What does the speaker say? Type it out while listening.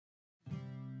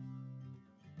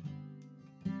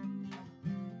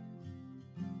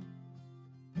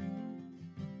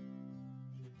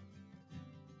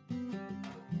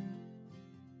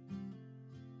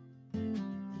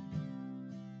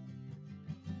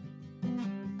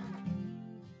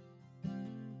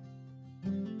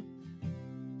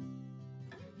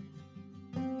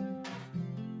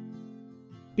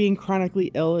Being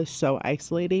chronically ill is so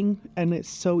isolating, and it's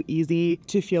so easy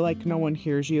to feel like no one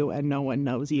hears you and no one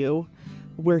knows you.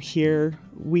 We're here,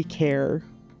 we care,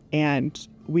 and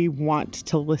we want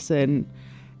to listen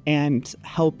and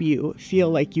help you feel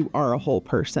like you are a whole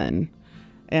person.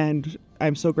 And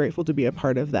I'm so grateful to be a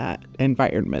part of that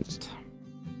environment.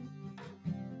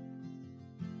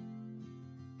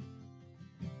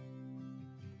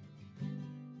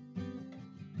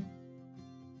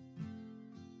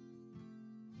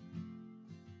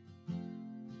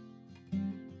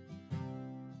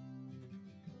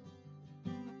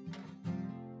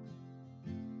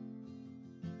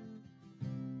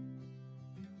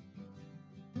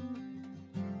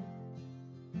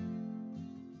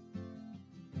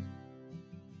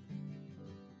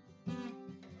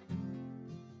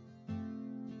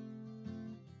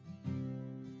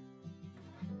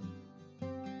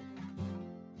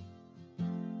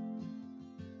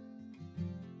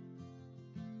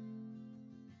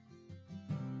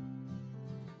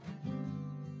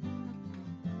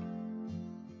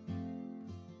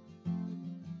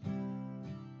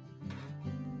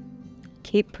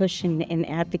 Keep pushing and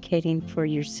advocating for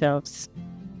yourselves.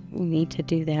 You need to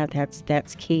do that.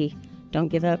 That's key. Don't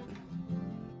give up.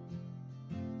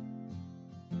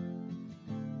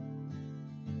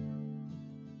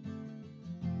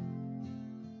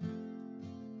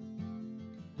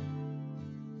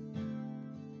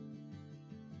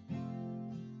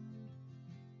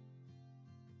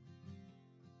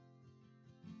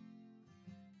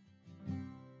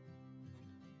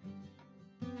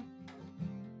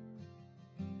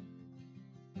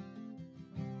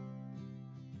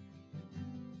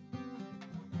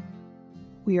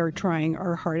 We are trying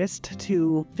our hardest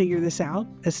to figure this out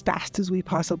as fast as we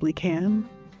possibly can.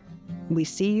 We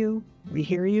see you, we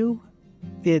hear you.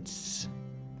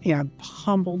 I'm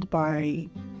humbled by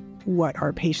what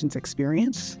our patients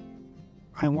experience.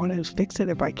 I want to fix it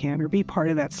if I can, or be part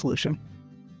of that solution.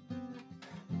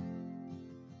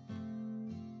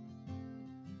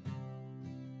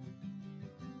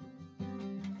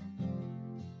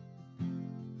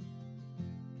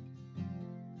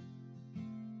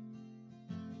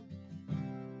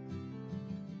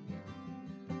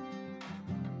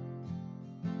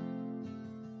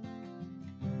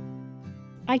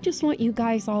 I just want you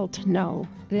guys all to know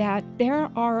that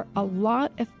there are a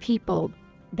lot of people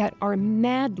that are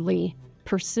madly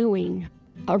pursuing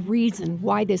a reason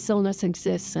why this illness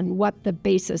exists and what the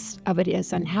basis of it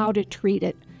is and how to treat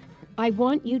it. I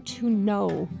want you to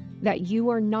know that you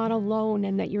are not alone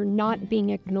and that you're not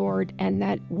being ignored and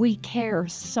that we care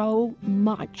so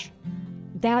much.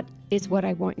 That is what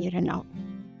I want you to know.